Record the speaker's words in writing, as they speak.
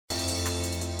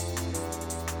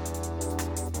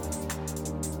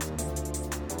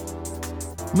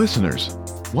Listeners,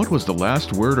 what was the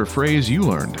last word or phrase you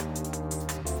learned?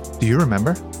 Do you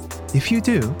remember? If you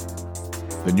do,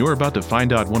 Then you're about to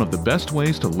find out one of the best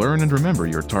ways to learn and remember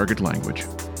your target language.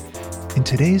 in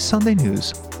today's Sunday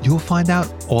News, you'll find out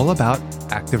all about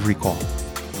active recall,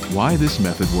 Why this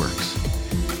method works.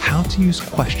 how to use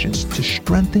questions to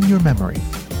strengthen your memory,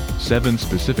 7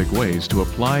 specific ways to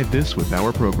apply this with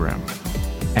our program.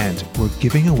 and we're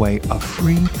giving away a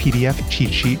free PDF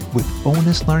cheat sheet with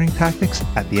bonus learning tactics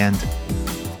at the end.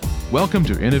 Welcome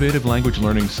to Innovative Language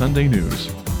Learning Sunday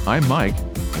News. I'm Mike,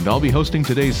 and I'll be hosting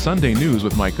today's Sunday News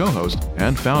with my co-host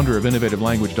and founder of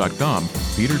InnovativeLanguage.com,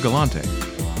 Peter Galante.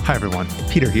 Hi everyone,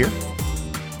 Peter here.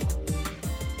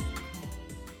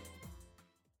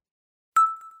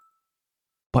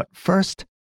 But first,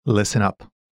 listen up.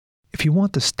 If you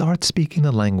want to start speaking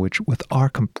the language with our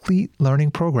complete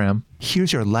learning program,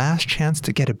 here's your last chance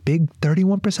to get a big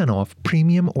 31% off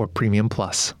Premium or Premium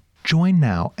Plus. Join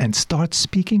now and start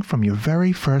speaking from your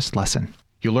very first lesson.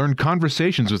 You'll learn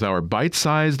conversations with our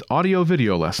bite-sized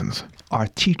audio-video lessons. Our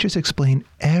teachers explain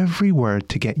every word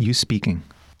to get you speaking.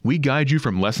 We guide you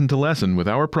from lesson to lesson with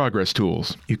our progress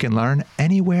tools. You can learn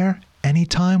anywhere,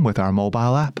 anytime with our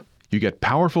mobile app. You get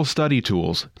powerful study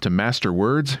tools to master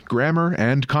words, grammar,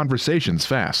 and conversations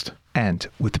fast. And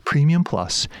with Premium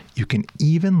Plus, you can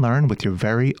even learn with your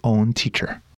very own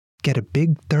teacher. Get a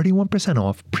big 31%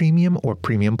 off Premium or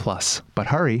Premium Plus. But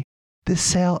hurry, this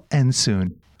sale ends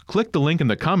soon. Click the link in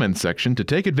the comments section to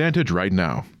take advantage right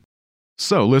now.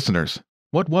 So, listeners,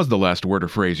 what was the last word or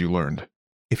phrase you learned?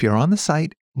 If you're on the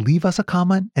site, leave us a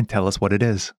comment and tell us what it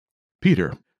is.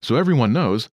 Peter, so everyone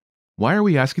knows, why are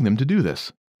we asking them to do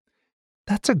this?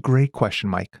 That's a great question,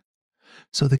 Mike.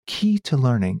 So the key to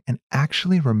learning and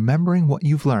actually remembering what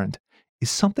you've learned is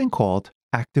something called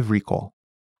active recall.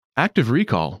 Active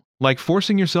recall, like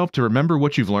forcing yourself to remember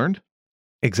what you've learned?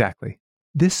 Exactly.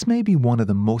 This may be one of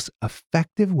the most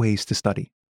effective ways to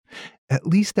study. At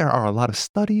least there are a lot of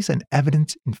studies and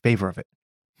evidence in favor of it.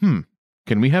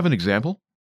 Can we have an example?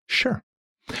 Sure.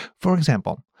 For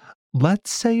example,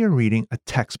 let's say you're reading a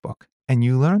textbook and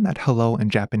you learn that hello in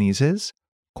Japanese is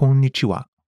konnichiwa.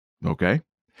 Okay.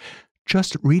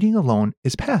 Just reading alone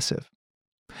is passive.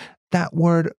 That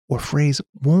word or phrase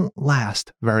won't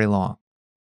last very long.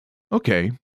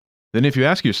 Okay. Then if you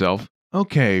ask yourself,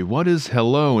 okay, what is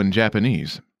hello in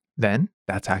Japanese? Then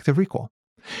that's active recall.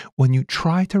 When you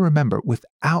try to remember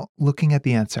without looking at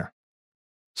the answer.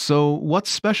 So, what's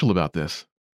special about this?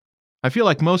 I feel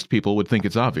like most people would think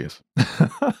it's obvious.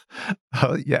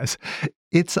 Oh, yes,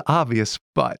 it's obvious,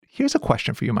 but here's a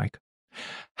question for you, Mike.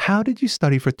 How did you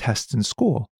study for tests in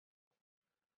school?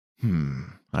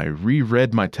 I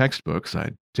reread my textbooks,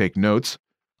 I'd take notes,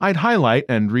 I'd highlight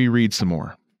and reread some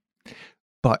more.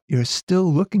 But you're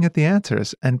still looking at the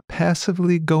answers and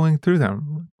passively going through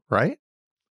them, right?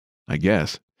 I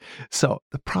guess. So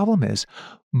the problem is,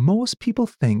 most people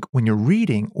think when you're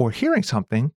reading or hearing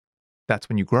something, that's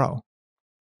when you grow.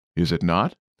 Is it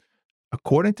not?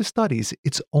 According to studies,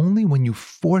 it's only when you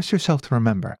force yourself to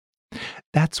remember.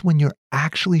 That's when you're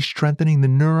actually strengthening the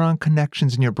neuron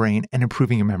connections in your brain and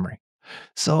improving your memory.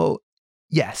 So,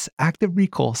 yes, active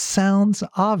recall sounds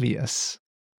obvious.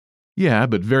 Yeah,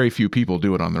 but very few people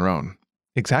do it on their own.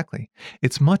 Exactly.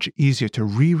 It's much easier to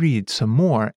reread some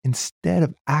more instead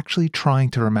of actually trying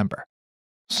to remember.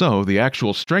 So, the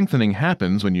actual strengthening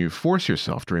happens when you force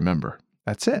yourself to remember.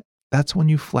 That's it. That's when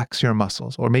you flex your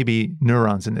muscles, or maybe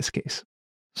neurons in this case.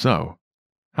 So,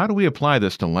 how do we apply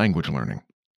this to language learning?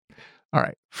 All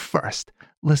right, first,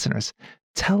 listeners,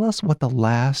 tell us what the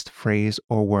last phrase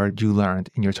or word you learned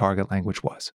in your target language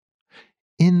was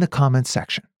in the comments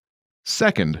section.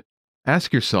 Second,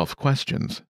 ask yourself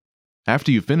questions. After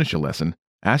you finish a lesson,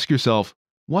 ask yourself,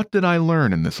 what did I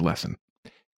learn in this lesson?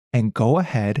 And go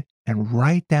ahead and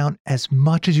write down as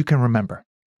much as you can remember.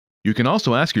 You can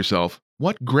also ask yourself,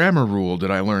 what grammar rule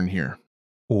did I learn here?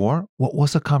 Or what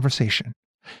was the conversation?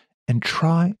 And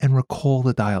try and recall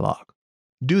the dialogue.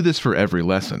 Do this for every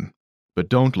lesson, but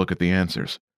don't look at the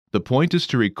answers. The point is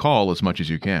to recall as much as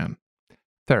you can.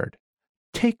 Third,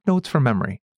 take notes from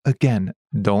memory. Again,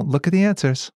 don't look at the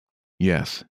answers.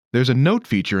 Yes, there's a note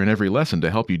feature in every lesson to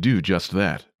help you do just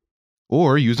that.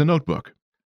 Or use a notebook.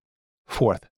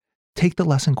 Fourth, take the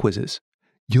lesson quizzes.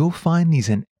 You'll find these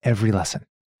in every lesson.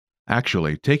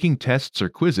 Actually, taking tests or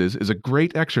quizzes is a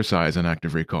great exercise in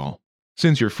active recall,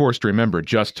 since you're forced to remember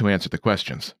just to answer the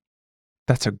questions.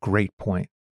 That's a great point.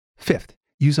 Fifth,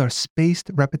 use our spaced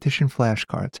repetition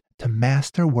flashcards to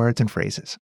master words and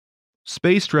phrases.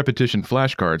 Spaced repetition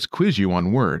flashcards quiz you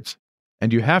on words,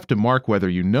 and you have to mark whether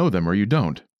you know them or you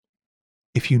don't.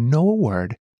 If you know a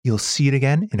word, you'll see it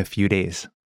again in a few days.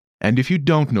 And if you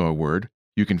don't know a word,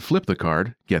 you can flip the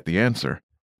card, get the answer,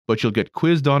 but you'll get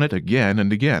quizzed on it again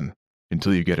and again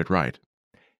until you get it right.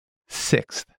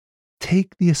 Sixth,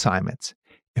 take the assignments.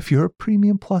 If you're a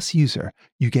Premium Plus user,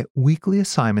 you get weekly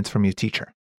assignments from your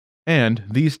teacher. And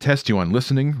these test you on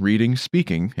listening, reading,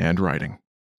 speaking, and writing.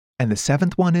 And the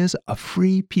seventh one is a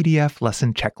free PDF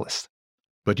lesson checklist.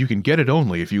 But you can get it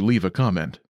only if you leave a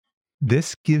comment.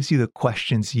 This gives you the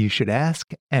questions you should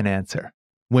ask and answer.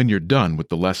 When you're done with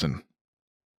the lesson.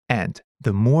 And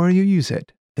the more you use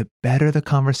it, the better the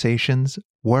conversations,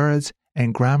 words,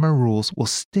 and grammar rules will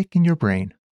stick in your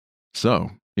brain.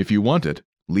 So, if you want it,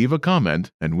 leave a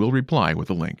comment and we'll reply with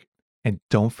a link. And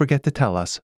don't forget to tell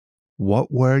us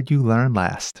what word you learned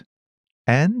last.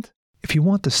 And if you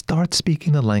want to start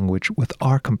speaking the language with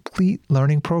our complete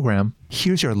learning program,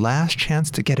 here's your last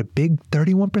chance to get a big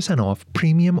 31% off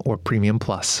Premium or Premium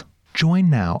Plus. Join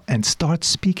now and start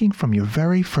speaking from your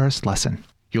very first lesson.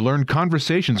 You'll learn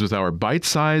conversations with our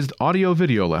bite-sized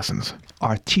audio-video lessons.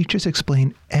 Our teachers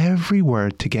explain every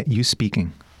word to get you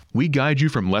speaking. We guide you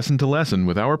from lesson to lesson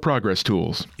with our progress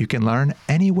tools. You can learn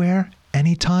anywhere,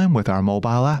 anytime with our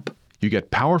mobile app. You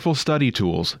get powerful study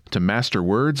tools to master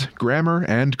words, grammar,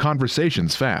 and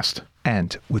conversations fast.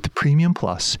 And with Premium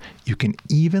Plus, you can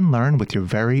even learn with your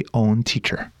very own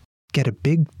teacher. Get a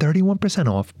big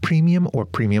 31% off Premium or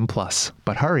Premium Plus.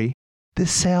 But hurry,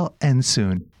 this sale ends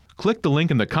soon. Click the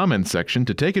link in the comments section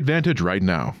to take advantage right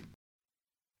now.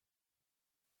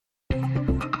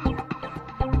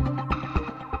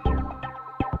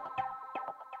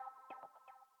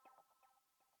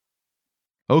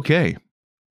 Okay.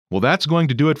 Well, that's going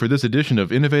to do it for this edition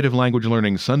of Innovative Language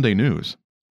Learning Sunday News.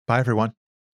 Bye, everyone.